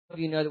of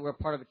you know that we're a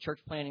part of a church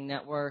planting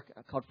network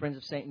called Friends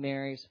of St.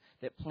 Mary's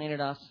that planted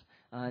us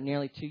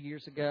nearly 2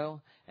 years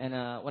ago. And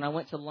when I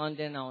went to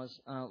London, I was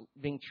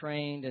being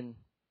trained and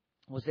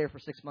was there for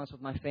 6 months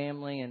with my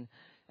family.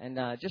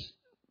 And just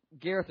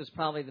Gareth was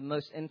probably the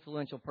most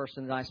influential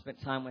person that I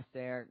spent time with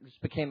there.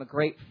 Just became a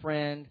great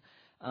friend.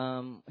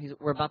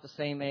 We're about the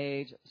same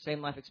age,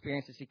 same life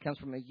experiences. He comes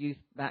from a youth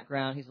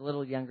background. He's a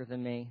little younger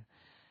than me.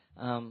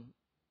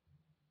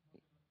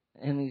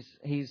 And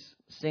he's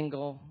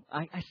single.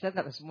 I said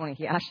that this morning.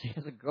 He actually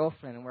has a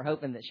girlfriend, and we're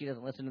hoping that she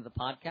doesn't listen to the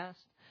podcast.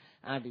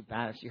 I'd be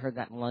bad if she heard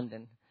that in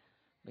London.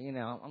 But,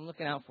 I'm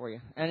looking out for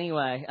you.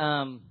 Anyway,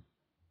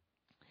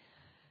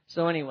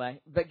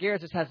 but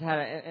Gareth just has had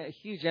a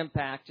huge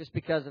impact just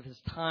because of his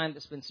time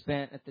that's been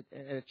spent at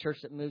a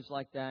church that moves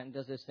like that and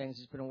does those things.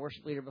 He's been a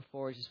worship leader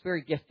before. He's just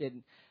very gifted.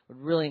 Would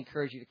really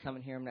encourage you to come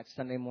and hear him next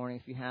Sunday morning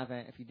if you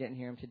haven't, if you didn't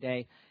hear him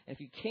today. And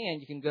if you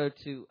can go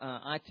to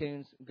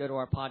iTunes, go to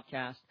our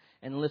podcast,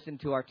 and listen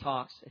to our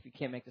talks if you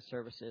can't make the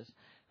services,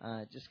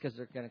 just because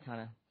they're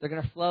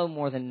going to flow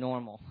more than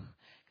normal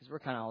because we're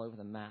kind of all over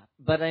the map.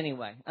 But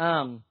anyway,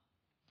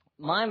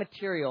 my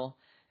material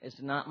is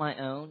not my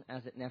own,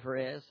 as it never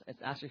is.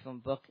 It's actually from a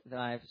book that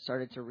I've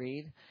started to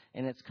read,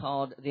 and it's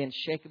called The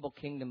Unshakable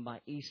Kingdom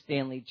by E.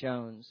 Stanley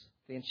Jones.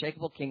 The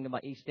Unshakable Kingdom by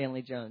E.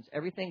 Stanley Jones.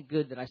 Everything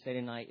good that I say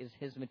tonight is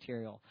his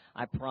material,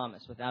 I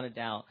promise, without a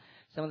doubt.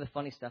 Some of the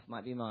funny stuff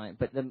might be mine,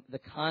 but the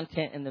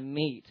content and the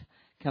meat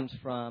comes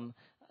from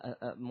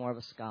more of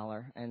a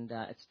scholar, and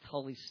it's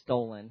totally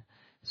stolen.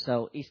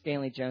 So E.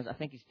 Stanley Jones, I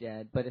think he's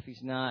dead, but if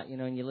he's not,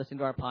 and you listen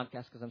to our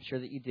podcast, because I'm sure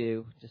that you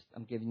do,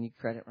 I'm giving you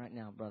credit right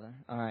now, brother.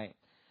 All right.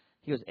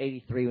 He was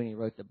 83 when he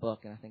wrote the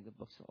book, and I think the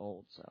book's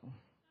old, so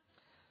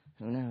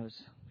who knows?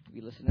 He could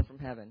be listening from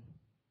heaven.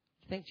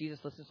 Do you think Jesus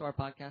listens to our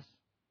podcast?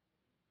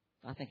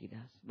 I think he does.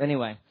 But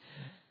anyway,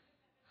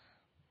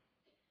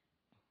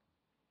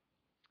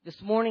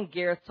 this morning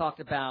Gareth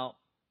talked about,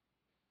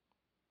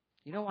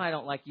 why I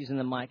don't like using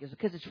the mic? It's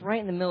because it's right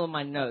in the middle of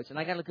my notes, and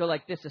I got to go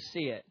like this to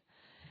see it.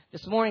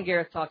 This morning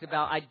Gareth talked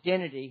about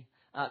identity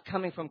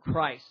coming from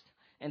Christ,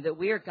 and that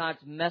we are God's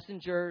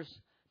messengers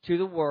to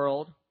the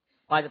world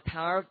by the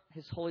power of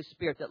His Holy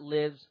Spirit that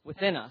lives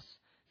within us,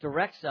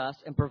 directs us,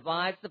 and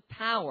provides the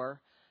power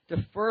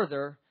to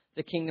further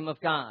the kingdom of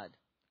God.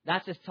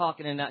 That's his talk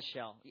in a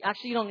nutshell.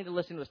 Actually, you don't need to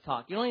listen to his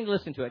talk. You don't need to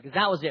listen to it, because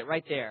that was it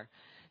right there.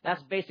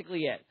 That's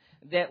basically it.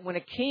 That when a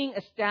king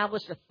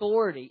established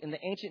authority in the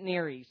ancient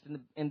Near East,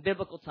 in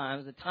biblical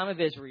times, the time of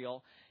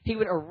Israel, he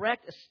would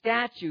erect a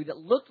statue that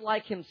looked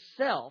like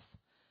himself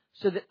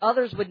so that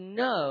others would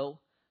know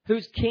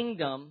whose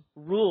kingdom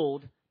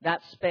ruled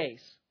that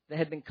space that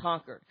had been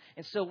conquered.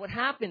 And so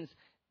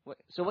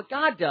what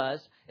God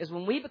does is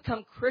when we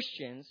become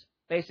Christians,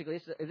 basically,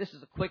 this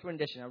is a quick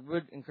rendition. I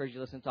would encourage you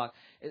to listen to talk.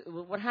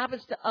 What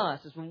happens to us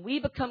is when we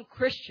become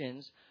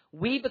Christians,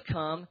 we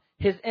become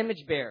His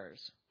image bearers.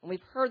 And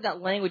we've heard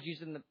that language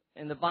used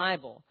in the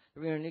Bible.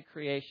 That we're a new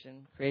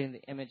creation, creating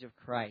the image of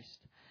Christ.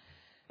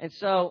 And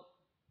so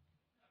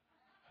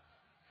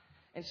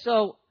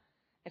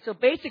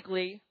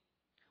basically,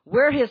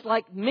 we're His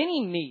like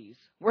mini me's.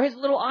 We're His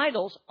little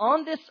idols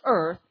on this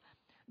earth,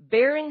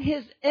 bearing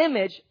His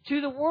image to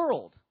the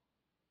world,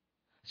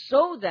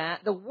 so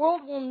that the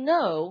world will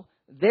know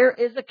there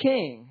is a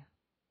king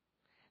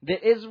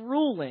that is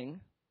ruling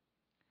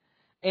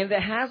and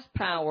that has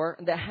power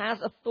and that has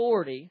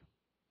authority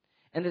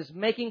and is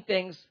making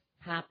things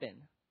happen.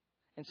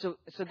 And so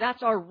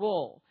that's our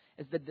role,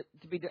 is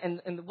to be,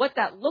 and what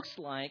that looks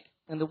like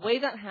and the way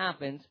that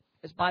happens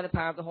is by the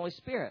power of the Holy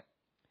Spirit.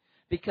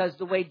 Because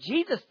the way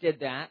Jesus did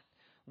that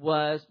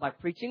was by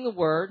preaching the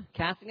word,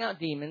 casting out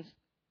demons,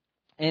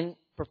 and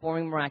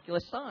performing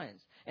miraculous signs.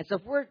 And so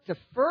if we're to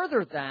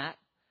further that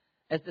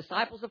as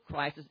disciples of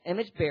Christ, as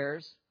image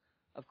bearers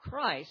of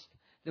Christ,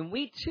 then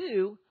we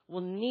too will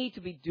need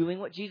to be doing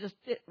what Jesus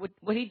did,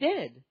 what He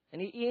did.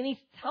 And he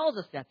tells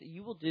us that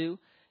you will do,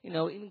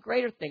 even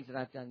greater things that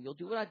I've done. You'll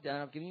do what I've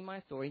done. I've given you my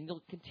authority, and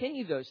you'll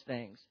continue those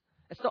things.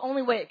 It's the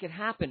only way it can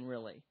happen,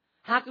 really.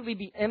 How could we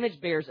be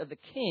image bearers of the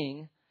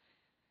King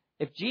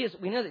if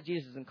we know that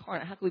Jesus is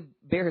incarnate? How can we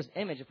bear His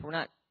image if we're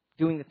not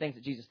doing the things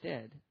that Jesus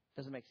did?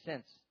 Doesn't make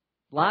sense.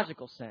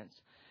 Logical sense.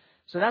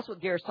 So that's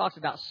what Gareth talks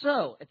about.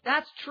 So, if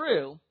that's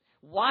true,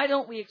 why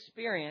don't we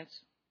experience,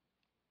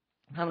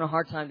 I'm having a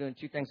hard time doing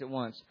two things at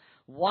once.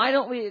 Why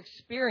don't we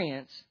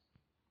experience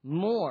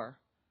more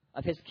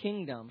of His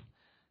kingdom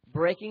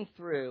breaking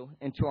through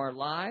into our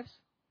lives,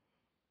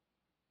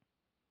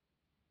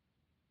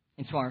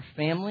 into our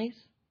families?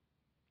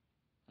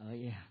 Oh,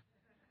 yeah.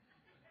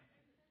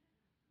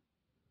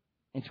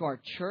 Into our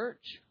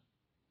church?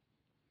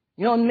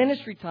 In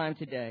ministry time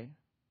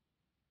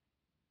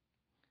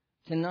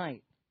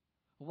tonight,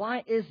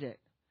 why is it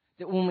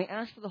that when we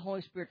ask for the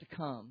Holy Spirit to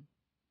come,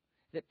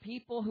 that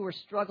people who are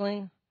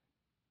struggling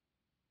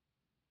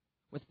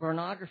with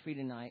pornography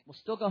tonight will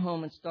still go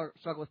home and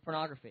struggle with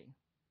pornography?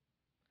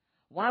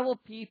 Why will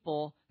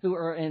people who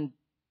are in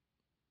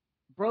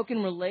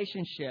broken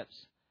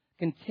relationships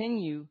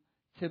continue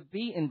to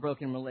be in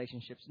broken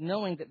relationships,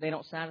 knowing that they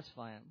don't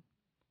satisfy them?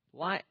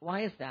 Why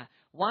is that?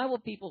 Why will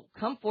people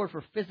come forward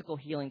for physical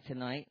healing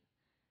tonight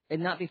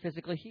and not be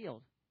physically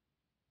healed?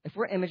 If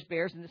we're image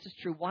bearers and this is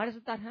true, why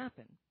doesn't that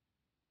happen?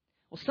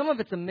 Well, some of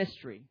it's a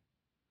mystery,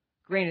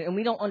 granted, and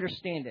we don't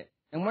understand it.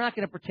 And we're not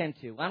going to pretend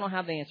to. I don't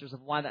have the answers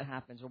of why that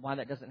happens or why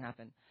that doesn't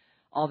happen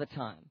all the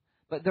time.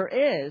 But there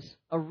is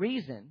a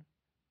reason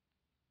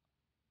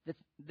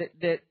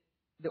that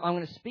I'm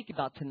going to speak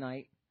about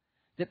tonight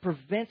that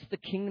prevents the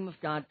kingdom of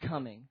God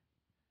coming,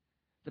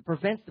 that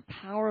prevents the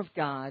power of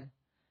God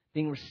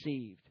being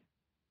received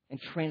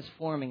and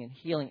transforming and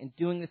healing and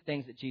doing the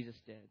things that Jesus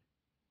did.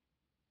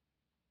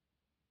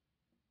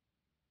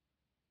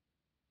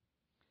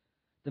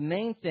 The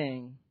main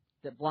thing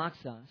that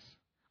blocks us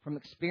from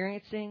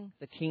experiencing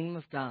the kingdom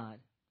of God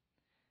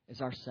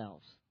is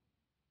ourselves.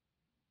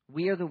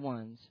 We are the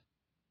ones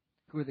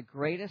who are the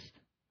greatest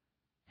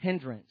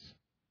hindrance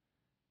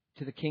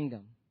to the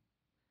kingdom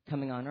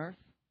coming on earth,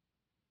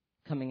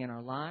 coming in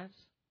our lives,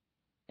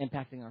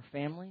 impacting our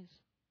families.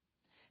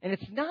 And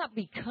it's not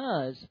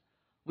because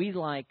we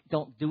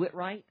don't do it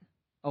right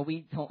or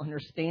we don't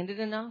understand it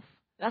enough.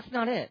 That's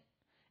not it.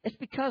 It's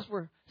because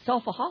we're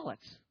selfaholics.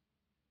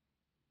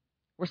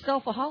 We're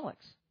selfaholics.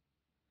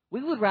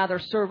 We would rather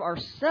serve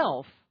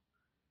ourselves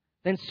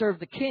than serve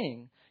the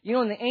king. You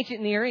know, in the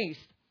ancient Near East,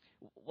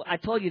 I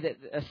told you that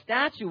a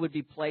statue would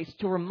be placed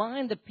to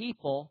remind the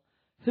people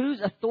whose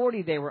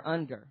authority they were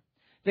under.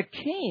 The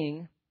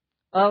king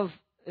of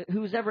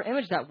whosever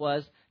image that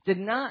was did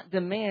not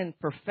demand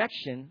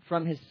perfection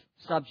from his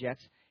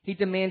subjects. He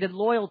demanded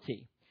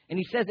loyalty. And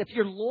he says, if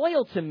you're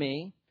loyal to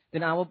me,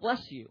 then I will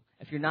bless you.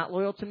 If you're not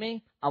loyal to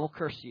me, I will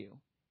curse you.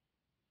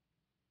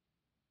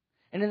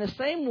 And in the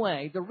same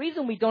way, the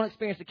reason we don't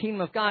experience the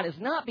kingdom of God is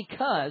not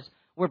because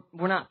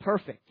we're not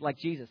perfect like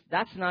Jesus.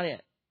 That's not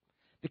it.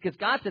 Because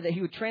God said that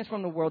He would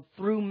transform the world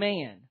through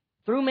man.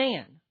 Through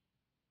man.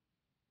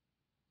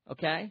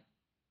 Okay?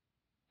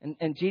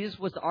 And Jesus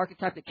was the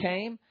archetype that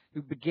came,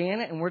 who began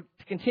it, and we're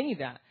to continue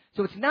that.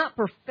 So it's not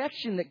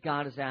perfection that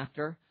God is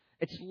after.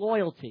 It's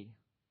loyalty.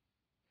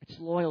 It's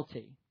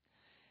loyalty.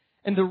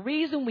 And the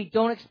reason we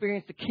don't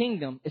experience the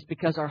kingdom is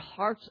because our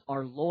hearts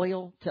are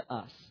loyal to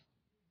us.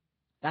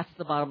 That's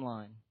the bottom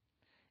line,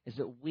 is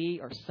that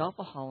we are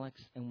selfaholics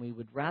and we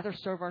would rather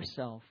serve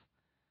ourselves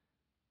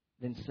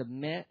than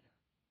submit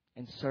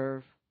and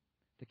serve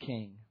the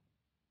King,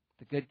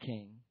 the good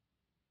King.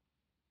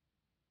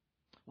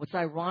 What's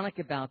ironic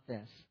about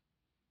this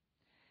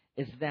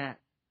is that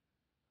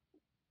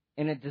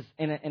in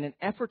an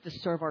effort to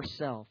serve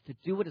ourselves, to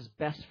do what is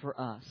best for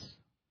us,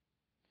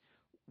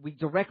 we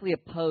directly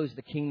oppose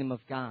the kingdom of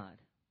God.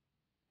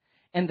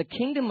 And the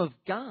kingdom of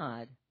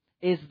God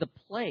is the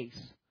place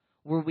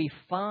where we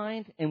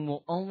find and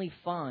will only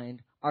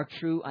find our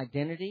true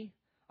identity,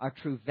 our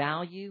true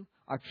value,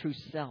 our true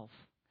self.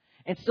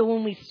 And so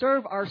when we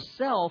serve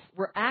ourselves,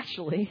 we're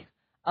actually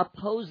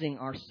opposing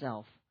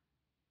ourselves.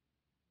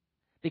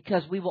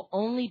 Because we will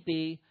only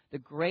be the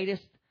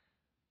greatest,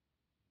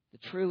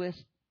 the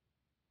truest,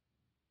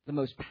 the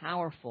most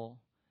powerful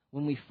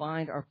when we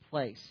find our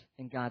place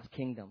in God's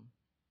kingdom.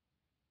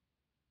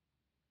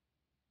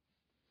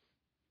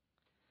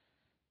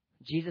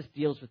 Jesus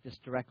deals with this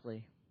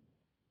directly.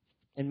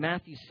 In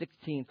Matthew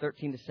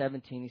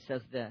 16:13-17, He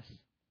says this.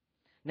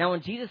 Now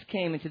when Jesus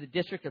came into the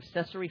district of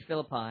Caesarea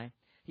Philippi,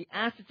 He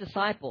asked His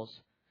disciples,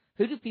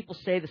 who do people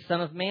say the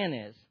Son of Man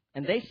is?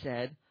 And they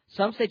said,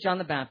 some say John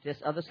the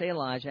Baptist, others say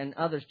Elijah, and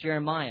others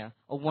Jeremiah,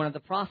 or one of the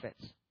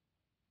prophets.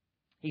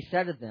 He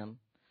said to them,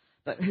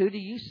 but who do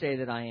you say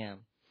that I am?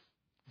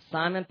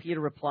 Simon Peter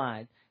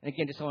replied, and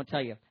again, just want to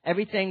tell you,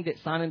 everything that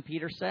Simon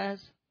Peter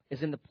says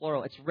is in the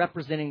plural. It's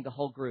representing the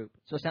whole group.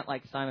 So it's not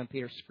like Simon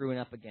Peter screwing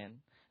up again.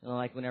 You know,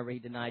 like whenever he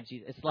denied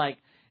Jesus.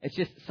 It's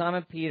just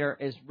Simon Peter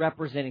is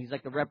representing. He's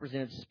like the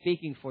representative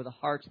speaking for the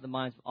hearts and the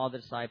minds of all the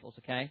disciples,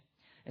 okay?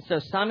 And so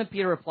Simon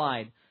Peter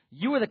replied,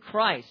 you are the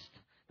Christ,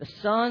 the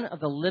Son of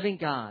the living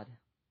God.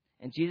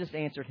 And Jesus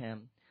answered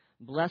him,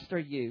 blessed are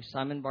you,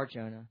 Simon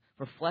Bar-Jonah,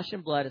 for flesh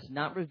and blood has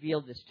not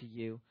revealed this to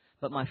you,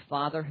 but my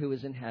Father who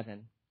is in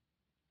heaven.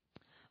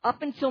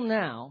 Up until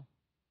now,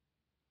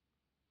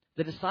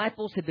 the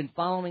disciples had been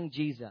following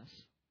Jesus,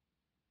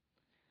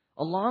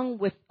 along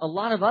with a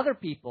lot of other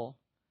people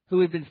who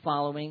had been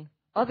following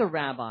other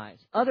rabbis,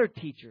 other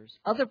teachers,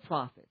 other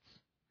prophets.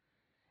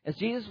 As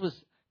Jesus was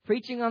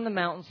preaching on the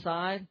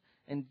mountainside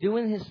and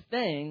doing His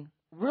thing,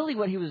 really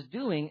what He was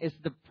doing is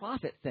the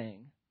prophet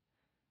thing,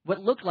 what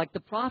looked like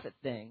the prophet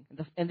thing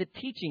and the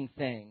teaching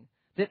thing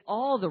that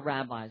all the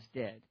rabbis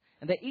did.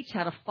 And they each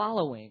had a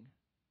following.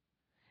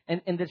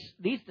 And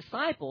these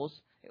disciples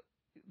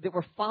that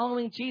were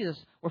following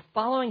Jesus were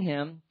following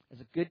Him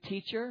as a good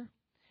teacher,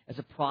 as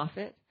a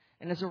prophet,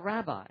 and as a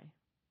rabbi.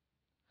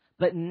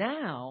 But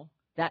now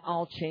that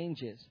all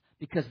changes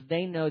because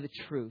they know the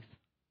truth.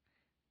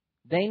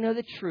 They know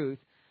the truth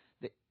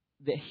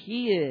that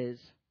He is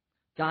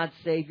God's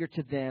Savior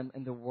to them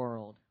and the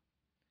world.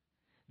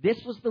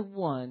 This was the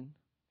one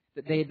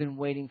that they had been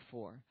waiting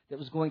for, that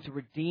was going to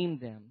redeem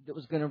them, that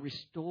was going to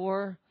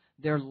restore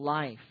their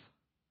life.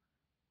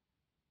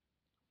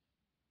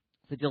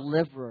 the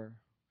deliverer,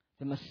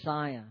 the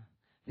Messiah,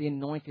 the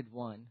anointed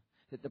one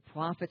that the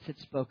prophets had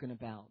spoken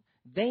about.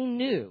 They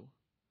knew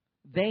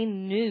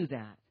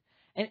that.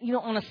 And,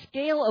 on a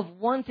scale of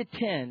 1 to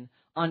 10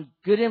 on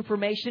good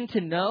information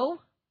to know,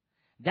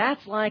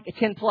 that's like a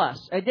 10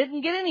 plus. It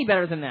didn't get any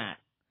better than that.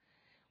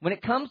 When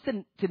it comes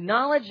to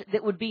knowledge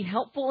that would be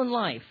helpful in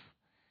life,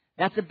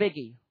 that's a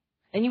biggie.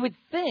 And you would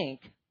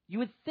think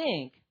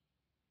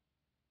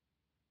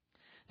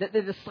that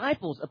the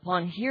disciples,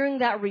 upon hearing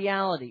that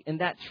reality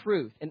and that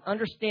truth and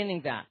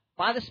understanding that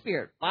by the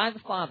Spirit, by the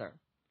Father,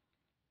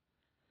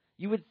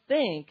 you would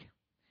think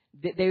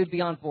that they would be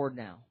on board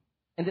now.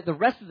 And that the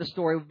rest of the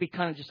story would be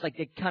kind of just like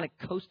they kind of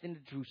coast into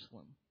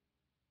Jerusalem.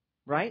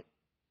 Right?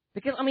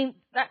 Because,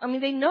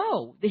 they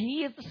know that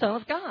He is the Son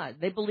of God.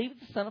 They believe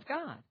it's the Son of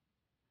God.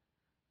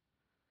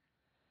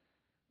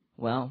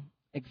 Well,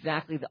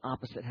 exactly the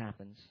opposite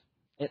happens.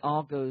 It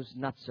all goes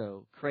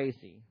nutso,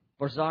 crazy.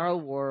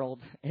 Bizarro world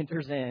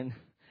enters in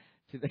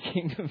to the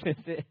kingdom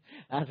visit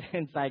as an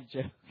inside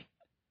joke.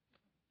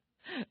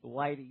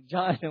 Whitey,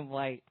 Jonathan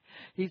White,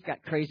 he's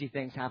got crazy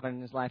things happening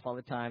in his life all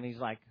the time. He's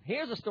like,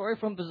 here's a story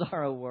from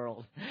Bizarro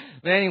World.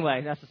 But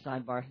anyway, that's a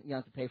sidebar. You don't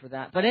have to pay for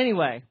that. But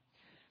anyway,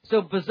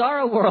 so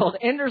Bizarro World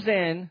enters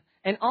in,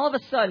 and all of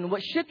a sudden,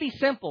 what should be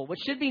simple, what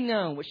should be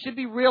known, what should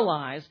be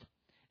realized,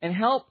 and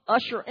help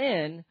usher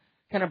in,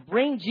 kind of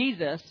bring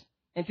Jesus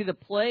into the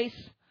place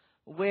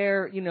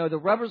where, the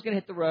rubber's going to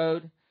hit the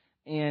road,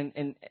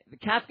 and the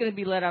cat's going to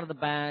be let out of the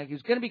bag. He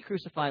was going to be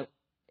crucified.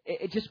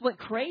 It just went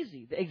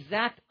crazy. The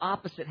exact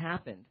opposite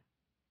happened.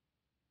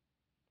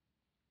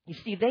 You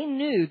see, they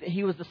knew that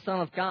He was the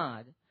Son of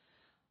God,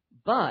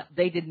 but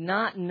they did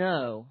not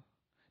know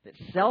that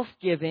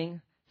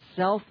self-giving,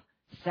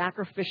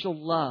 self-sacrificial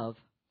love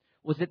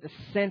was at the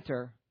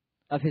center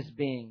of His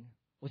being,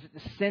 was at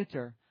the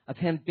center of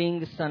Him being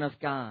the Son of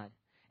God,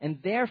 and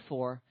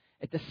therefore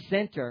at the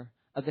center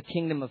of the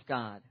kingdom of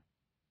God.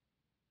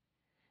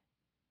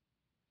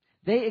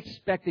 They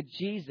expected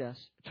Jesus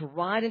to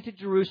ride into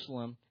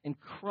Jerusalem and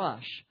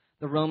crush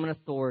the Roman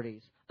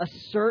authorities,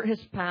 assert His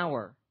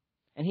power,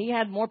 and He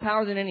had more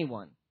power than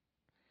anyone,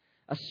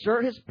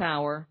 assert His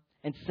power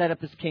and set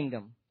up His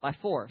kingdom by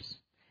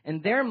force.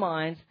 In their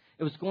minds,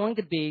 it was going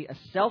to be a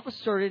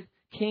self-asserted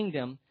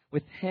kingdom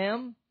with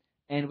Him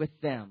and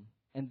with them.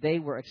 And they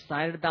were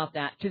excited about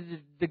that to the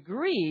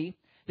degree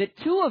that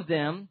two of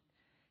them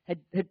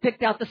had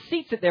picked out the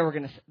seats that they were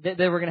going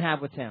to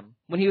have with Him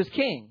when He was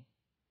king.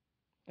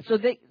 So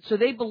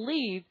they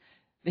believed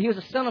that He was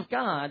the Son of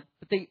God,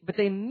 but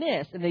they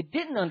missed and they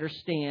didn't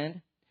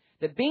understand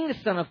that being the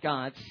Son of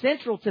God,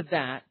 central to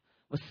that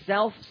was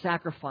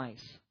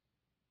self-sacrifice.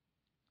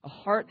 A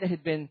heart that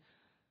had been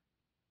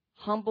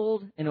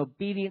humbled in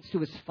obedience to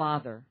His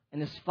Father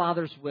and His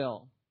Father's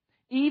will.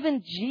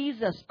 Even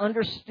Jesus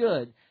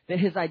understood that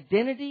His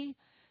identity,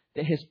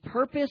 that His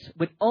purpose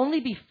would only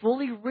be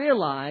fully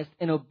realized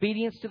in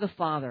obedience to the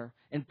Father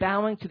and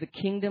bowing to the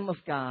kingdom of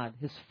God,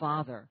 His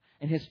Father,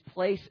 and His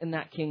place in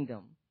that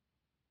kingdom.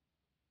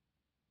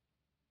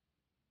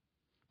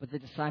 But the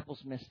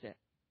disciples missed it.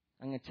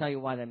 I'm going to tell you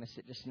why they missed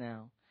it just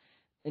now.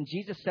 And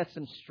Jesus sets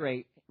them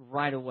straight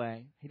right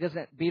away. He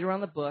doesn't beat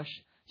around the bush.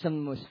 Some of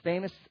the most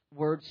famous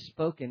words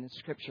spoken in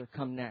Scripture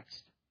come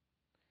next.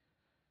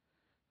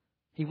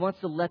 He wants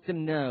to let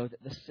them know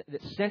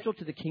that central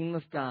to the kingdom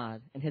of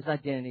God and His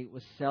identity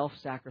was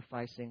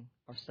self-sacrificing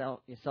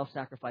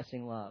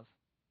love.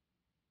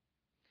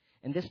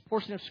 And this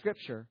portion of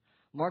Scripture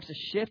marks a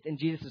shift in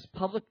Jesus'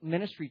 public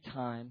ministry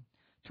time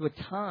to a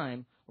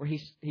time where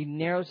he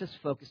narrows His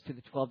focus to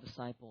the 12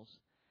 disciples.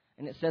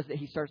 And it says that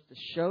He starts to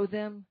show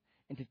them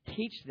and to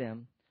teach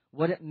them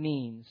what it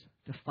means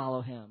to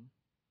follow Him.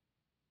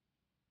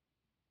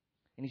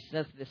 And He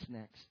says this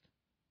next.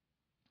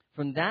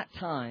 From that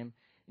time,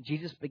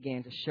 Jesus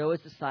began to show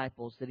His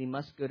disciples that He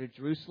must go to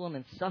Jerusalem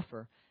and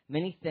suffer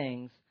many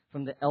things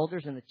from the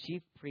elders and the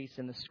chief priests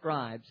and the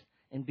scribes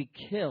and be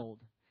killed,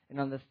 and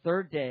on the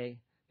third day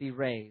be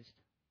raised.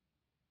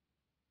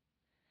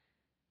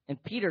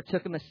 And Peter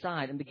took Him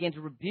aside and began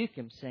to rebuke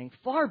Him, saying,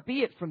 "Far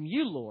be it from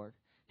you, Lord.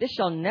 This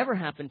shall never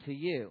happen to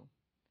you."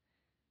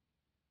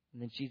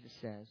 And then Jesus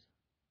says,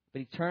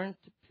 but He turned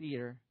to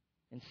Peter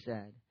and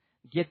said,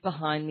 "Get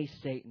behind me,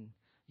 Satan.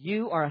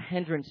 You are a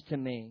hindrance to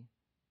me.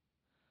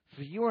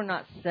 For you are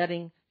not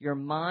setting your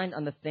mind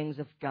on the things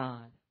of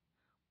God,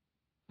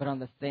 but on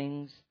the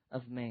things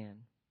of man."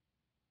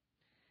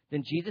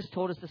 Then Jesus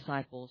told His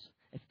disciples,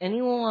 "If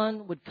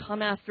anyone would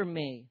come after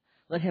me,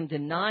 let him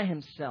deny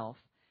himself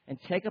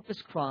and take up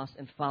his cross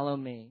and follow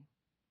me."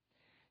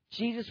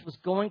 Jesus was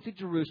going to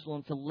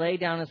Jerusalem to lay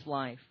down His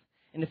life.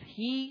 And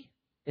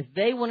if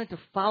they wanted to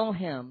follow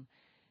Him,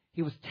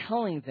 He was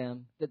telling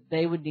them that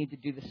they would need to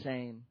do the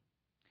same.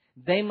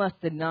 They must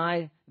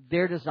deny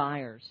their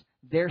desires,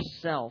 their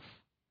self,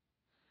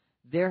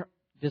 their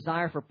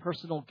desire for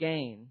personal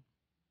gain,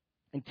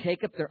 and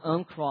take up their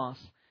own cross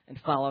and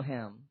follow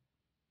Him.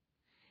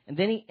 And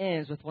then He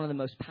ends with one of the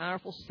most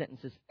powerful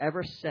sentences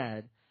ever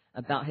said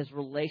about His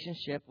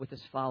relationship with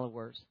His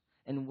followers.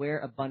 and where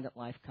abundant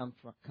life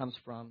comes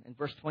from. In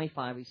verse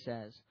 25, he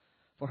says,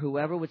 "For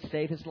whoever would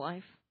save his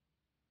life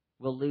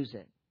will lose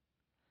it.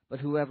 But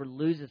whoever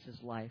loses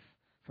his life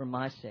for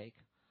my sake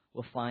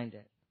will find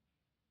it."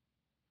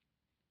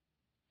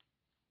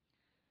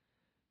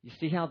 You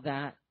see how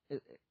that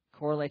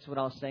correlates with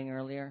what I was saying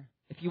earlier?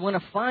 If you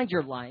want to find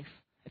your life,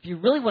 if you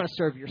really want to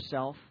serve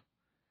yourself,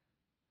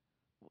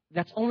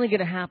 that's only going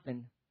to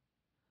happen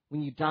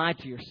when you die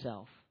to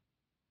yourself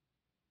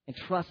and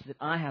trust that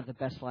I have the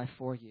best life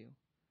for you,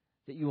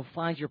 that you will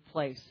find your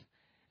place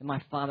in my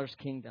Father's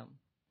kingdom.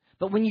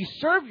 But when you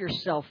serve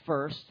yourself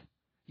first,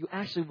 you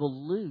actually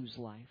will lose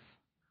life,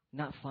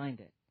 not find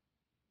it.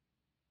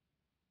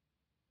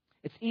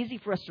 It's easy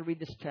for us to read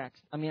this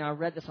text. I mean, I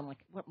read this, I'm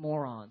like, what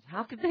morons?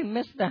 How could they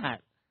miss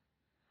that?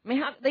 I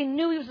mean, they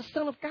knew he was the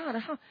Son of God.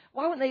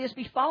 Why wouldn't they just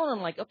be following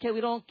him like, okay,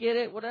 we don't get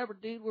it, whatever,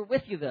 dude, we're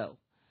with you though.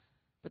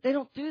 But they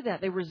don't do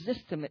that. They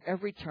resist him at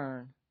every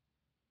turn.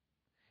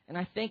 And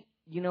I think,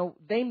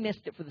 they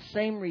missed it for the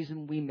same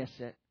reason we miss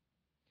it.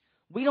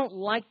 We don't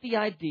like the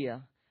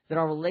idea that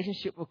our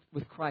relationship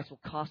with Christ will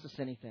cost us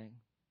anything.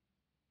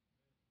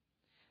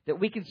 That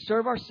we can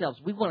serve ourselves.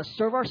 We want to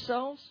serve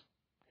ourselves,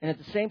 and at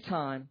the same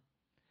time,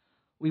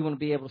 we want to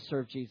be able to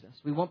serve Jesus.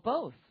 We want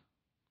both.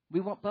 We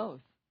want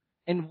both.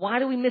 And why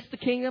do we miss the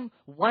kingdom?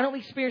 Why don't we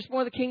experience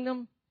more of the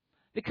kingdom?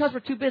 Because we're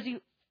too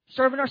busy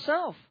serving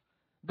ourselves,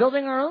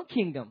 building our own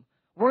kingdom,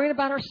 worrying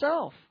about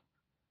ourselves.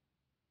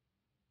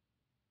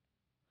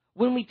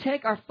 When we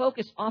take our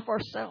focus off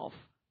ourselves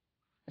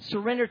and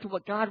surrender to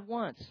what God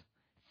wants,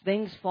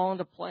 things fall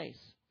into place.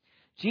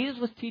 Jesus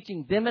was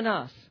teaching them and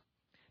us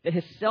that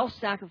his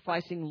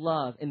self-sacrificing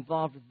love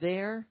involved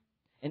their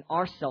and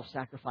our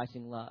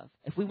self-sacrificing love.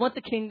 If we want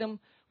the kingdom,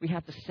 we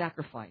have to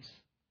sacrifice.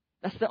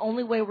 That's the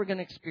only way we're going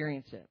to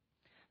experience it.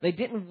 They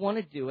didn't want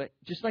to do it,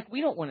 just like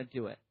we don't want to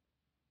do it.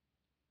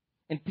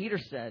 And Peter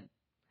said,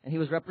 and he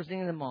was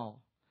representing them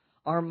all,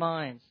 our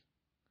minds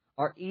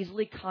are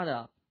easily caught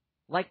up.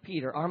 Like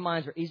Peter, our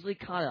minds are easily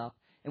caught up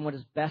in what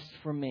is best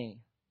for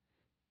me.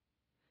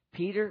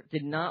 Peter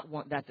did not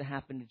want that to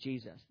happen to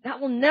Jesus. That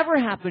will never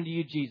happen to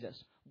you,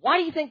 Jesus. Why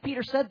do you think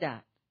Peter said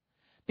that?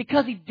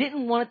 Because he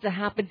didn't want it to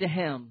happen to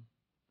him.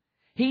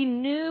 He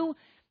knew,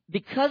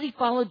 because he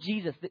followed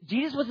Jesus, that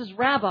Jesus was his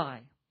rabbi,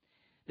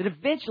 that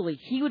eventually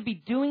he would be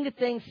doing the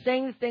things,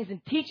 saying the things,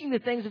 and teaching the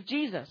things of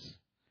Jesus.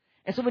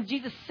 And so when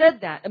Jesus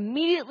said that,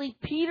 immediately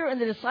Peter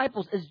and the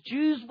disciples, as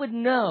Jews would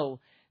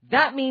know,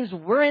 that means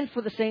we're in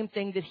for the same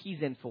thing that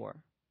he's in for.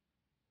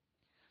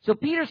 So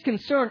Peter's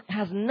concern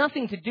has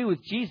nothing to do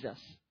with Jesus.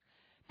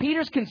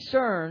 Peter's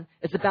concern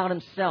is about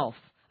himself,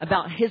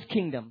 about his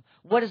kingdom,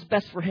 what is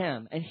best for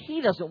him. And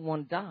he doesn't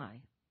want to die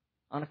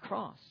on a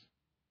cross.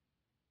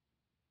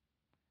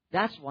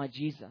 That's why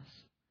Jesus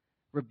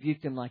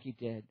rebuked him like he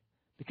did.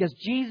 Because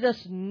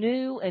Jesus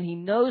knew, and he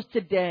knows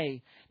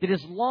today, that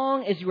as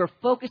long as you are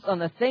focused on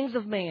the things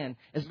of man,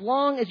 as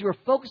long as you are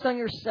focused on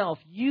yourself,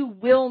 you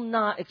will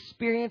not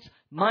experience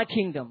my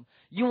kingdom.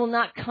 You will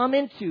not come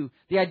into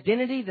the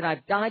identity that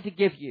I've died to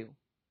give you.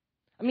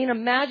 I mean,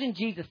 imagine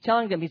Jesus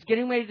telling them he's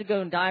getting ready to go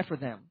and die for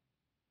them.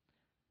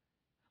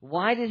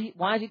 Why is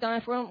he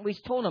dying for them? Well,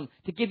 he's told them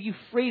to give you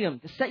freedom,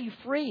 to set you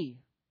free.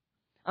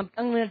 I'm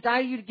going to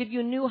die to you to give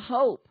you a new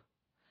hope.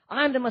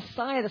 I'm the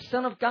Messiah, the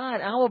Son of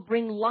God. I will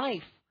bring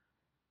life.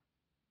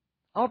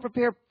 I will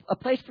prepare a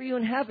place for you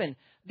in heaven.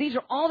 These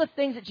are all the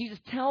things that Jesus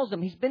tells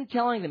them. He's been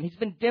telling them. He's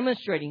been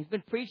demonstrating. He's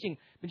been preaching,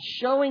 been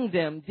showing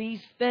them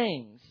these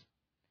things.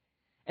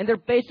 And they're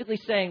basically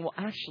saying, well,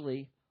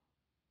 actually,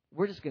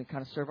 we're just going to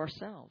kind of serve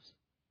ourselves.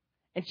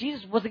 And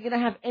Jesus wasn't going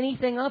to have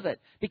anything of it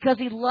because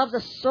he loves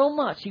us so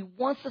much. He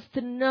wants us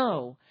to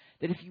know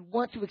that if you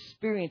want to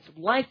experience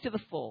life to the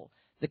full,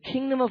 the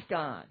kingdom of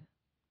God,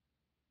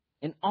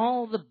 and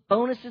all the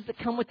bonuses that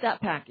come with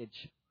that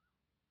package,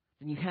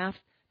 then you have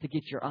to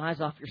get your eyes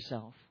off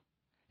yourself,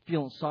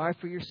 feeling sorry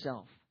for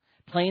yourself,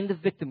 playing the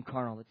victim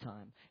card all the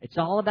time. It's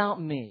all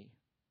about me.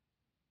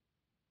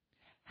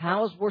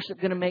 How is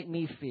worship going to make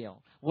me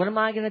feel? What am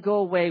I going to go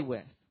away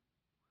with?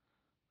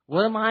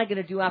 What am I going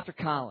to do after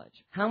college?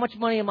 How much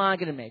money am I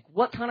going to make?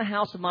 What kind of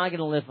house am I going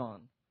to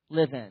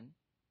live in?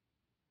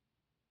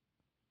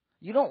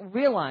 You don't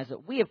realize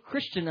that we have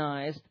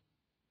Christianized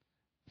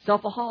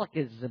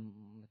self-aholicism.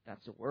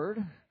 That's a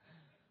word.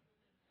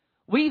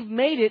 We've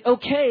made it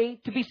okay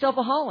to be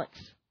self-aholics.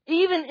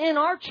 Even in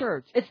our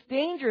church, it's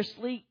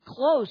dangerously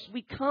close.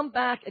 We come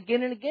back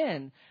again and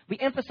again. We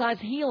emphasize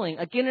healing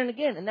again and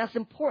again. And that's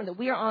important, that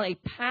we are on a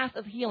path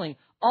of healing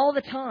all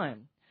the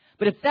time.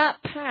 But if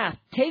that path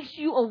takes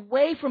you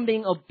away from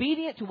being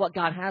obedient to what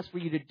God has for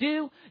you to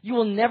do, you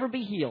will never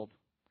be healed.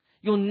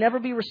 You'll never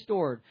be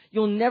restored.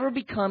 You'll never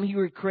become who you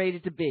were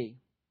created to be.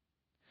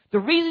 The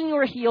reason you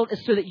are healed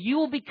is so that you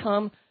will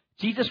become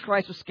Jesus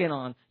Christ with skin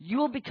on. You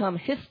will become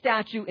his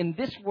statue in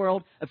this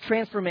world of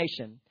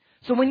transformation.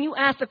 So when you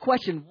ask the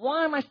question,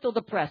 why am I still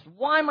depressed?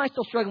 Why am I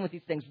still struggling with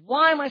these things?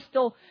 Why am I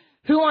still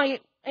who I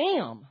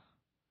am?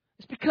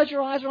 It's because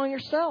your eyes are on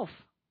yourself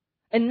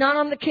and not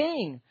on the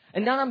King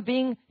and not on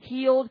being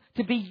healed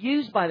to be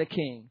used by the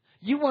King.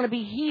 You want to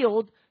be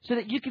healed so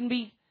that you can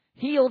be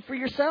healed for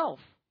yourself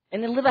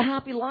and then live a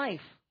happy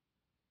life.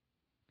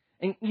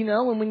 And,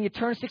 and when you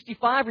turn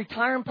 65,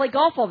 retire and play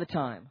golf all the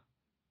time.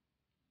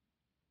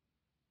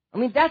 I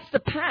mean, that's the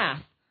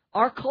path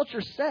our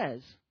culture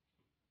says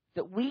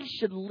that we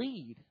should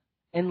lead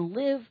and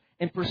live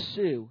and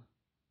pursue.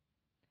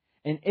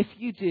 And if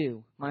you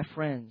do, my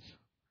friends,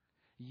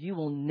 you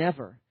will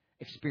never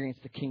experience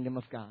the kingdom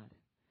of God.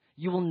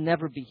 You will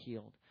never be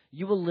healed.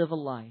 You will live a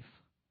life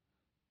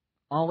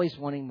always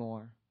wanting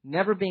more,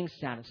 never being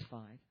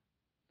satisfied,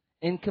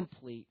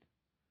 incomplete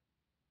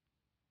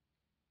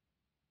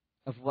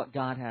of what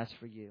God has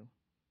for you.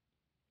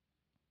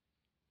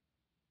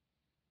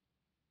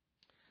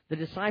 The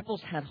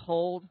disciples had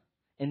hold,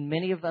 and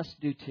many of us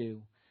do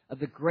too, of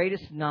the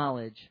greatest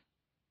knowledge.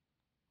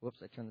 Whoops,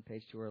 I turned the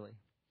page too early.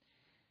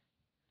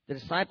 The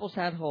disciples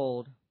had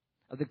hold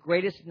of the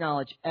greatest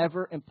knowledge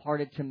ever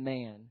imparted to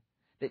man,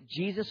 that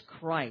Jesus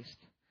Christ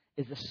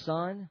is the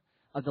Son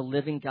of the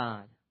living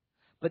God.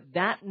 But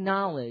that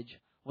knowledge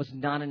was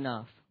not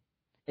enough.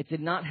 It did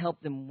not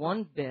help them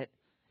one bit.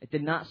 It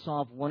did not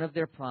solve one of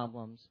their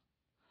problems.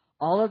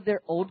 All of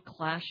their old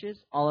clashes,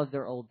 all of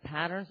their old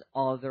patterns,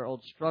 all of their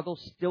old struggles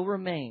still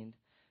remained,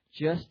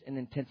 just in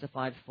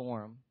intensified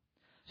form.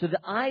 So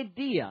the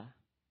idea,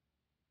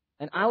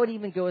 and I would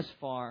even go as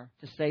far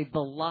to say the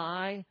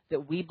lie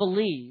that we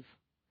believe,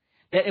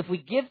 that if we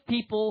give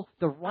people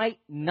the right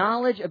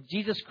knowledge of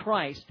Jesus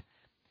Christ,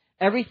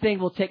 everything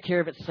will take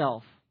care of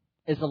itself,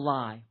 is a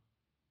lie.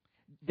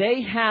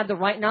 They had the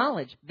right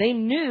knowledge. They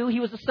knew He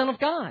was the Son of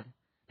God.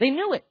 They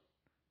knew it.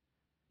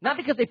 Not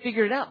because they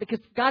figured it out, because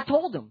God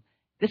told them,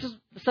 this is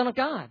the Son of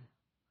God.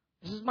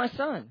 This is my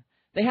Son.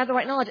 They had the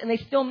right knowledge, and they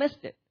still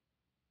missed it.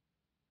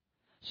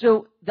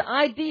 So the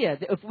idea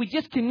that if we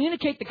just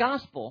communicate the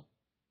gospel,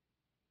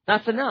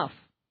 that's enough,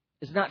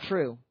 is not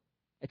true.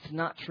 It's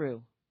not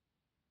true.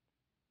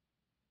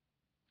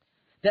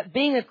 That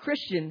being a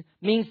Christian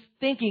means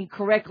thinking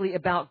correctly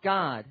about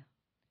God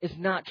is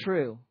not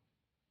true.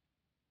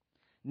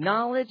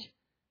 Knowledge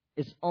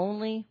is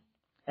only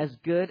as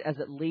good as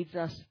it leads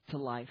us to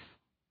life,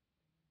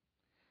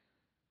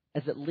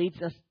 as it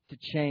leads us to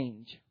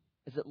change,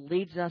 as it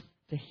leads us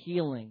to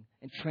healing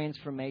and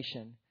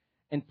transformation,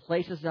 and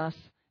places us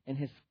in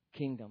His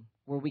kingdom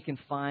where we can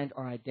find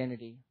our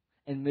identity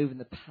and move in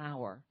the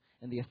power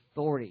and the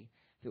authority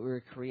that we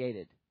were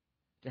created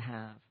to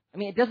have. I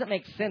mean, it doesn't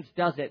make sense,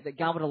 does it, that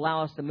God would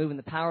allow us to move in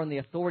the power and the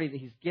authority that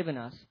He's given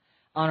us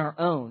on our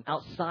own,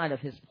 outside of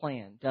His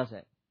plan, does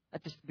it?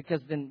 That's just because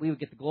then we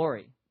would get the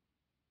glory.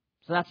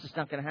 So that's just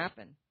not going to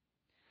happen.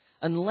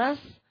 Unless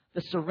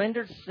the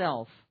surrendered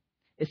self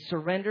is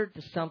surrendered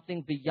to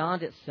something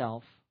beyond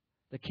itself,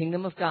 the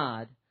kingdom of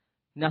God,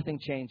 nothing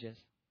changes.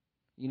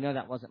 You know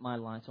that wasn't my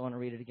line, so I want to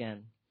read it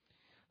again.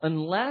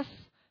 Unless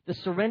the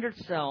surrendered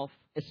self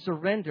is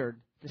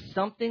surrendered to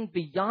something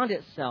beyond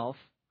itself,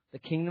 the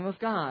kingdom of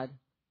God,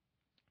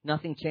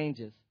 nothing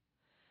changes.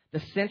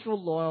 The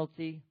central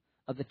loyalty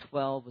of the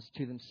 12 was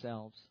to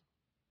themselves.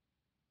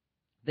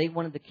 They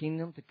wanted the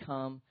kingdom to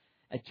come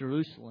at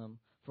Jerusalem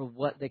for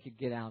what they could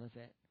get out of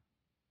it.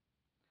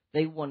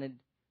 They wanted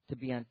to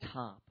be on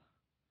top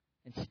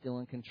and still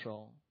in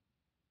control.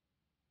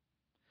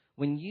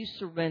 When you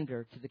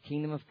surrender to the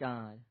kingdom of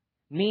God,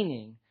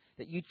 meaning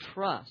that you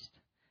trust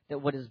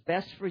that what is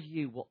best for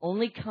you will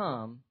only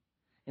come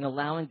in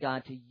allowing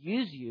God to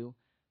use you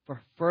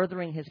for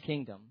furthering His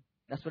kingdom.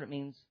 That's what it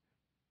means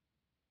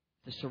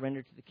to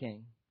surrender to the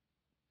King,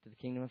 to the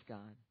kingdom of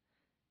God.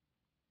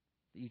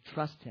 That you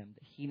trust Him,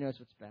 that He knows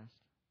what's best.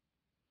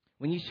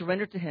 When you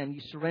surrender to Him,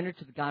 you surrender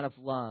to the God of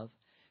love,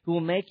 who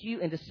will make you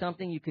into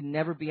something you could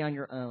never be on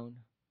your own.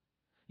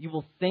 You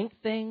will think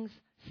things,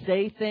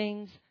 say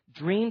things,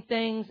 dream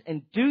things,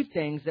 and do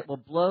things that will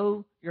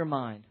blow your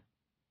mind,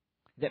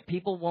 that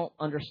people won't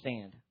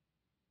understand.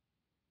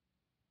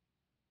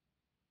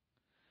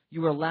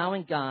 You are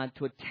allowing God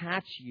to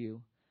attach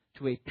you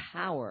to a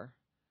power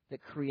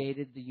that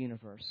created the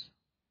universe.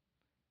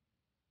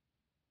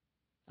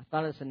 I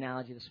thought of this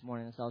analogy this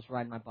morning as I was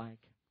riding my bike.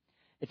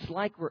 It's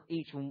like we're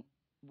each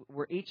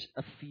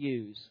a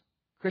fuse.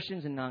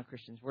 Christians and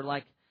non-Christians, we're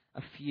like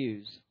a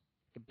fuse,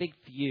 a big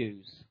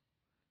fuse.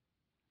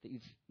 That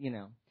you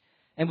know.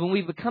 And when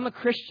we become a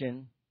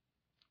Christian,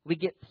 we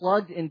get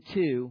plugged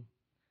into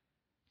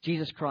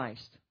Jesus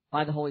Christ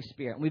by the Holy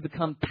Spirit. And we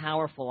become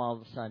powerful all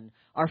of a sudden.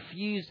 Our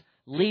fuse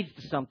leads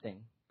to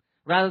something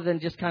rather than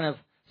just kind of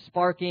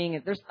sparking.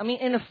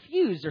 In a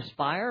fuse, there's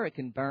fire. It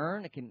can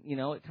burn. It can,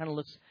 it kind of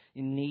looks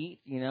neat,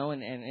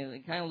 and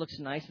it kind of looks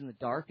nice in the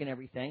dark and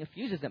everything. A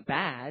fuse isn't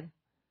bad,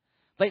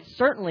 but it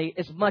certainly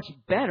is much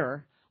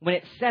better when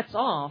it sets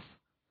off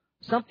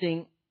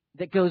something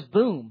that goes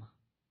boom,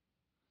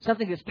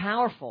 something that's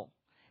powerful.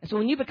 And so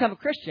when you become a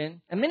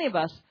Christian, and many of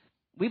us,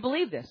 we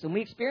believe this and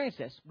we experience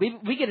this.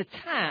 We get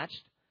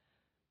attached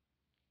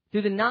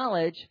through the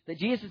knowledge that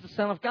Jesus is the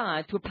Son of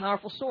God to a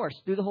powerful source,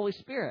 through the Holy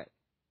Spirit.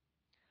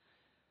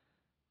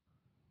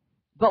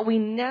 But we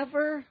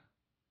never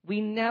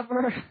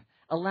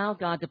allow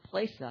God to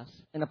place us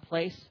in a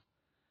place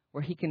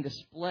where He can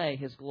display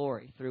His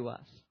glory through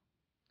us.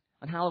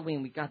 On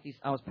Halloween, we got these.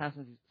 I was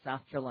passing through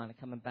South Carolina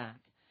coming back,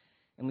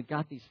 and we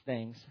got these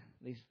things,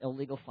 these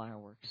illegal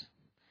fireworks.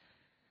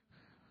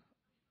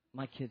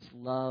 My kids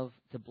love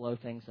to blow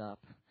things up.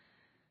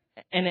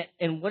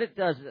 And what it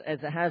does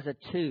is it has a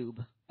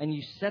tube, and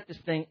you set this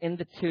thing in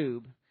the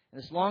tube,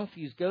 and this long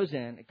fuse goes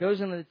in, it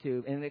goes into the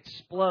tube, and it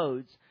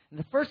explodes. And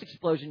the first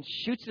explosion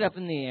shoots it up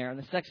in the air, and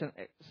the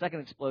second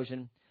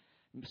explosion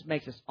just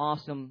makes this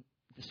awesome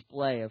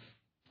display of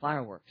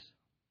fireworks.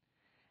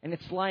 And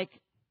it's like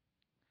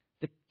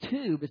the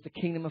tube is the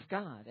kingdom of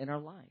God in our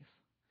life.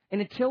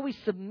 And until we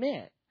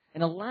submit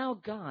and allow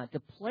God to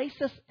place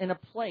us in a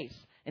place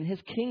in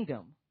His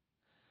kingdom,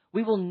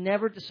 we will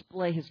never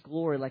display His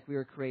glory like we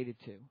were created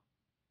to.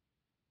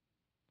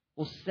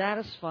 We'll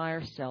satisfy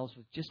ourselves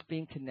with just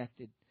being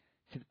connected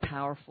to the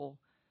powerful,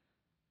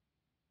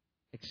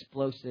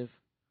 explosive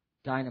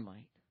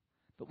dynamite.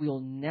 But we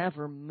will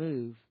never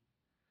move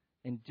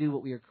and do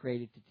what we are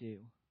created to do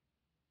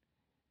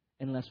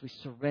unless we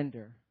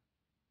surrender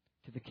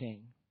to the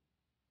King,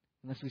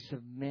 unless we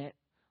submit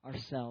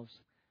ourselves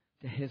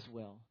to His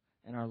will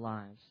in our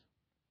lives.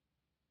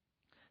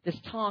 This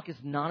talk is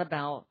not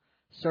about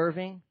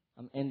serving.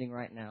 I'm ending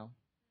right now.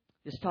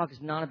 This talk is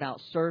not about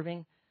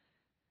serving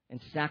and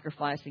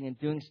sacrificing and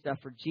doing stuff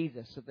for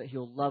Jesus so that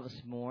He'll love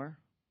us more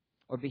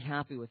or be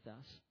happy with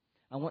us.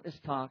 I want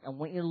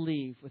you to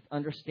leave with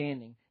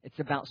understanding it's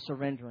about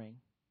surrendering.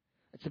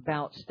 It's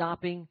about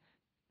stopping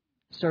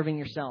serving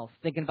yourself,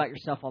 thinking about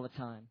yourself all the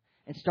time,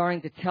 and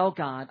starting to tell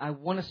God, I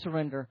want to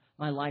surrender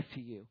my life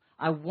to You.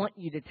 I want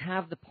You to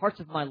have the parts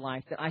of my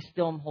life that I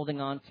still am holding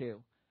on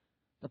to,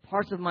 the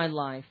parts of my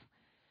life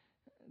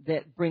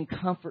that bring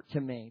comfort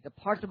to me, the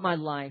parts of my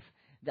life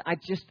that I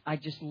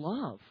just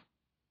love.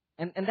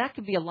 And that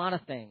could be a lot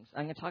of things.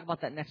 I'm going to talk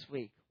about that next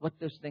week, what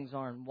those things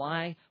are and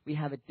why we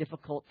have a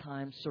difficult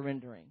time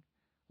surrendering.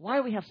 Why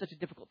do we have such a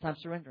difficult time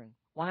surrendering?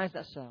 Why is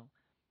that so?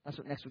 That's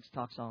what next week's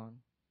talk's on.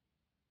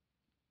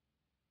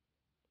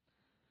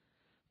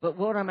 But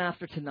what I'm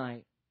after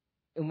tonight,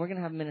 and we're going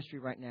to have ministry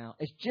right now,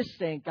 is just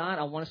saying, God,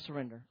 I want to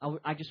surrender.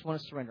 I just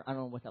want to surrender. I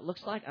don't know what that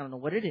looks like. I don't know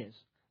what it is.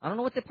 I don't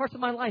know what the parts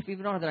of my life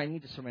even are that I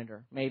need to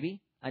surrender. Maybe.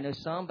 I know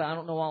some, but I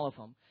don't know all of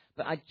them.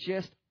 But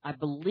I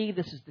believe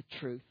this is the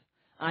truth.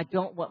 I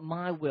don't want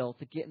my will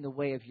to get in the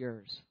way of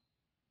yours.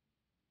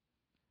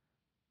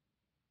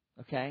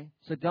 Okay?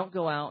 So don't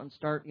go out and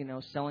start,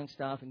 selling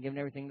stuff and giving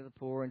everything to the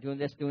poor and doing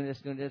this,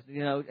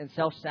 and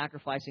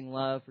self-sacrificing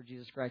love for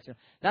Jesus Christ.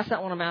 That's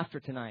not what I'm after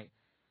tonight.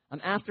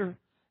 I'm after,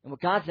 and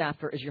what God's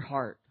after is your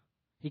heart.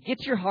 He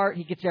gets your heart,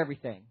 He gets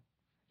everything.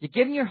 You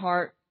give Him your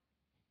heart,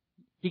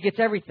 He gets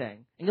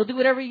everything. And you'll do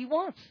whatever He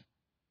wants.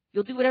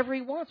 You'll do whatever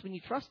He wants when you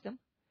trust Him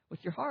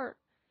with your heart.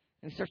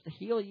 And He starts to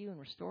heal you and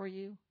restore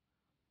you.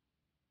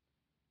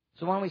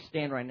 So why don't we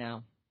stand right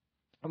now?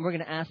 And we're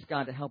going to ask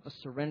God to help us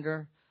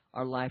surrender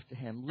our life to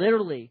Him.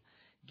 Literally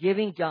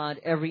giving God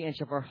every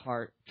inch of our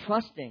heart.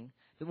 Trusting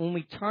that when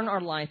we turn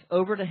our life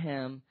over to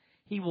Him,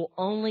 He will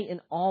only and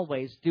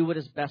always do what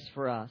is best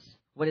for us.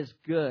 What is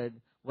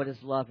good, what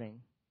is loving.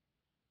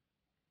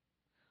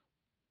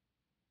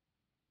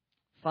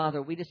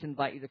 Father, we just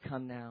invite You to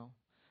come now.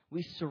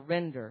 We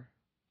surrender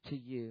to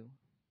You.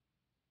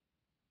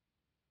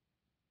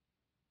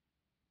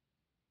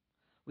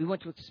 We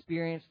want to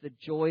experience the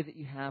joy that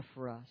You have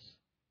for us.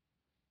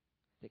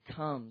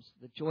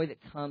 The joy that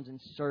comes in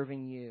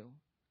serving You,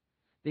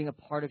 being a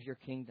part of Your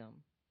kingdom.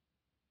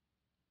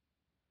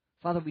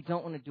 Father, we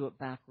don't want to do it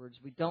backwards.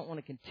 We don't want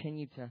to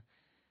continue to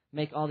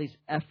make all these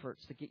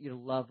efforts to get You to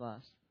love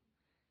us.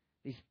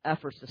 These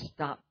efforts to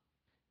stop,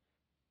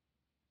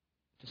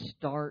 to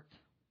start,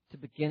 to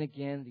begin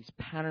again, these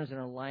patterns in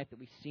our life that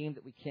we seem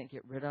that we can't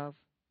get rid of.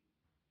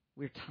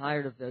 We're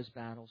tired of those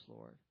battles,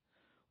 Lord.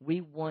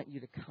 We want You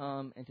to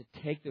come and to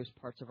take those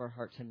parts of our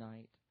heart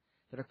tonight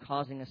that are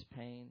causing us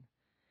pain,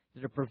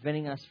 that are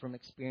preventing us from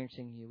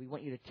experiencing You. We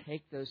want You to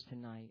take those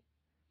tonight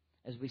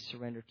as we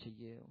surrender to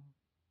You.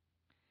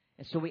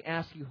 And so we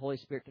ask You, Holy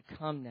Spirit, to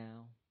come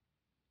now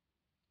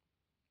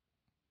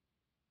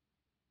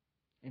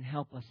and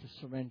help us to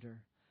surrender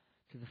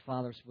to the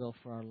Father's will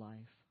for our life.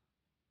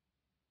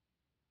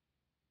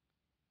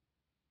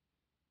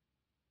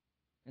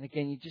 And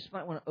again, you just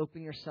might want to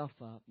open yourself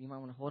up. You might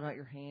want to hold out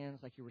your hands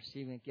like you're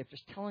receiving a gift.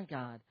 Just telling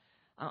God,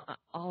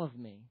 all of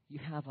me. You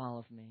have all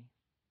of me.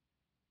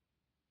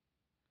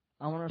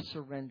 I want to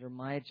surrender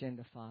my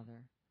agenda,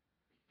 Father,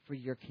 for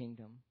Your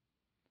kingdom.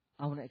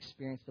 I want to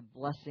experience the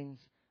blessings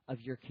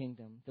of Your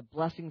kingdom. The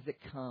blessings that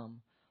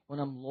come when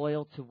I'm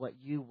loyal to what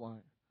You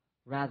want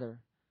rather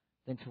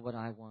than to what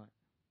I want.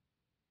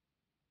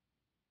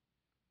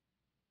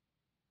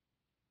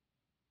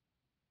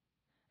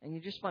 And you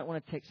just might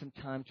want to take some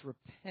time to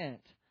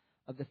repent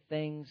of the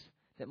things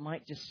that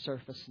might just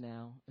surface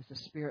now as the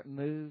Spirit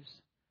moves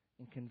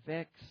and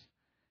convicts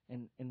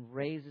and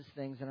raises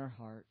things in our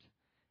heart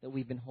that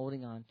we've been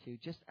holding on to.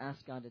 Just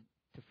ask God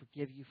to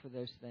forgive you for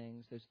those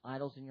things, those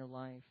idols in your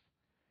life,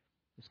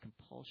 those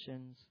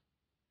compulsions,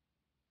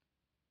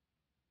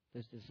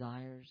 those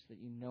desires that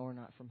you know are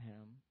not from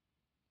Him.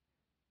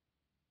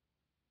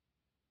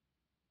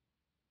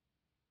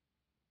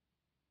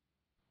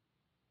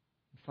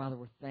 Father,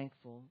 we're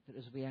thankful that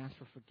as we ask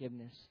for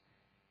forgiveness,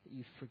 that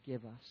you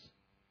forgive us.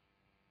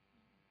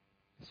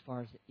 As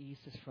far as the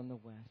east is from the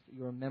west, that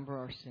you remember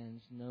our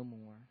sins no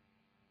more.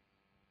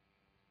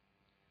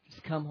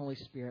 Just come, Holy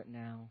Spirit,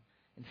 now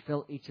and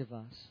fill each of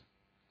us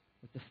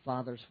with the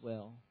Father's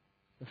will,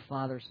 the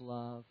Father's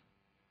love,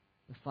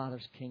 the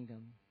Father's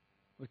kingdom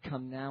would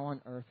come now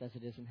on earth as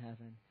it is in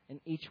heaven.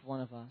 And each one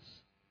of us,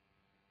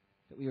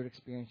 that we would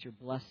experience your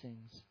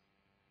blessings,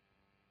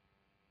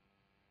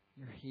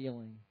 your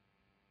healing,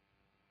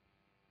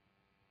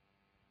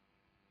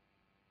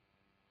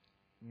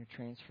 and your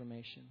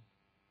transformation.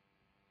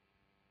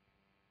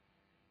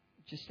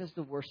 Just as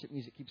the worship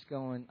music keeps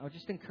going, I would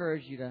just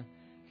encourage you to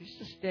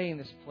stay in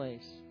this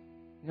place.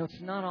 You know,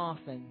 it's not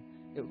often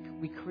that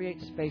we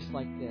create space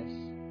like this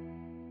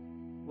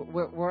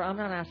where I'm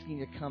not asking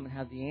you to come and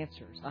have the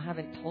answers. I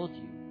haven't told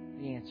you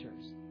the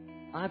answers.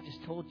 I've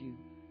just told you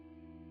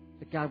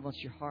that God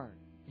wants your heart.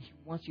 He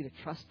wants you to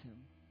trust Him.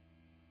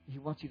 He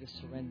wants you to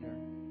surrender.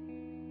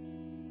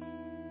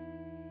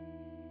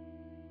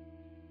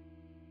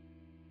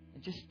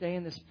 And just stay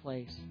in this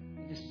place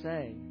and just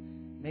say,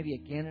 maybe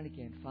again and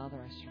again, Father,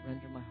 I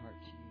surrender my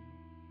heart to you.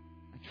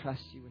 I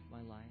trust you with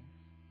my life.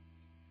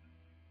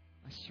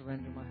 I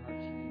surrender my heart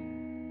to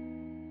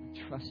you.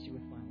 I trust you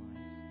with my life.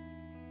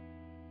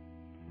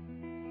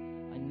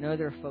 I know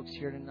there are folks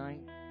here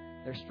tonight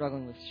that are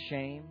struggling with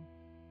shame.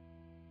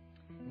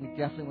 And we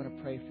definitely want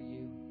to pray for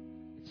you.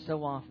 It's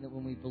so often that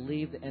when we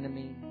believe the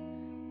enemy,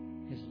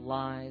 his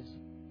lies,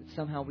 that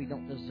somehow we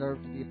don't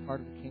deserve to be a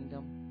part of the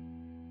kingdom,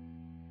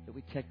 that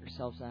we take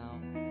ourselves out.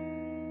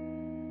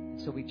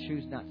 And so we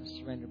choose not to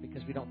surrender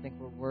because we don't think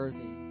we're worthy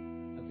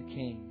of the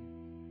King.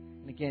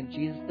 And again,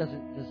 Jesus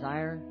doesn't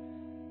desire,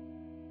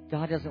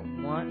 God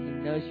doesn't want, He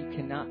knows you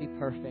cannot be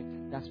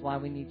perfect. That's why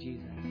we need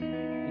Jesus. He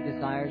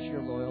desires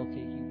your loyalty.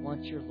 He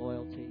wants your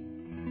loyalty.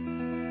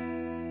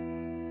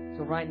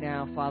 So right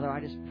now, Father, I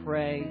just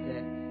pray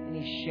that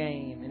any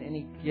shame and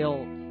any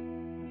guilt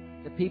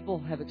that people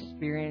have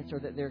experienced or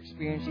that they're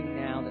experiencing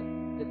now,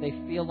 that they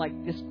feel like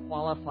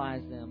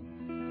disqualifies them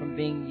from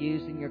being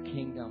used in your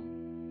kingdom,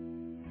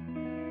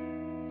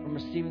 from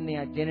receiving the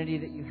identity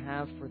that you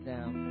have for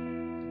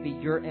them, to be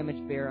your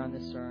image bearer on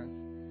this earth.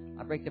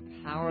 I break the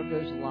power of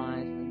those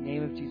lies in the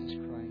name of Jesus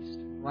Christ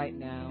right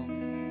now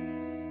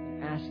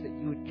and ask that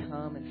you would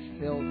come and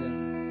fill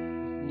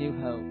them with new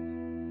hope,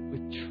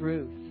 with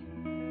truth,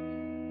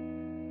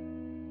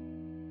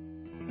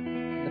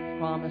 and the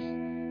promise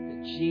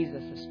that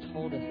Jesus has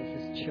told us as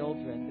His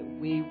children that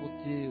we will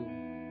do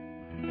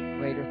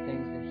greater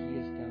things than He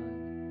has done.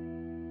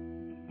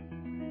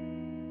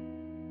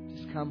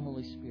 Just come,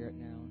 Holy Spirit,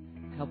 now.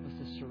 Help us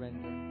to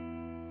surrender.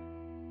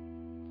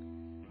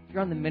 If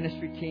you're on the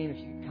ministry team, if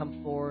you can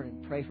come forward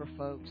and pray for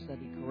folks,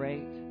 that'd be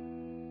great.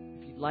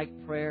 If you'd like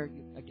prayer,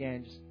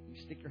 again, just you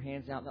stick your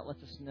hands out. That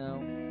lets us know.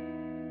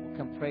 We'll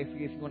come pray for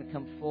you. If you want to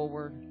come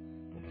forward,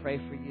 we'll pray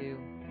for you.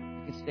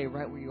 You can stay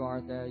right where you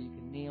are, though. You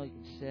can kneel. You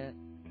can sit.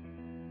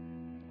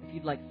 If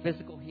you'd like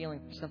physical healing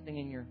for something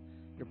in your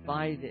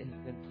body that has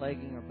been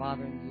plaguing or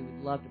bothering you,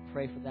 we'd love to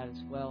pray for that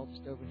as well,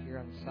 just over here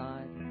on the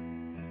side.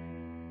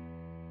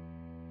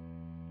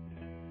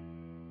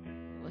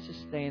 Let's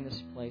just stay in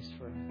this place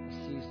for a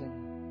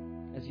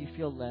season as you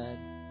feel led.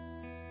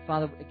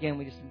 Father, again,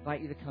 we just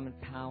invite you to come in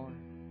power,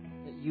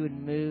 that you would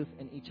move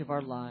in each of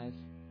our lives,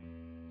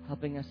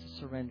 helping us to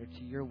surrender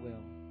to your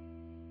will,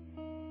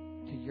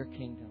 to your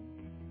kingdom.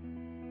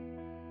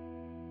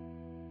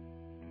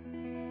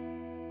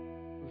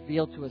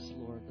 Reveal to us,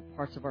 Lord, the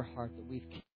parts of our heart that we've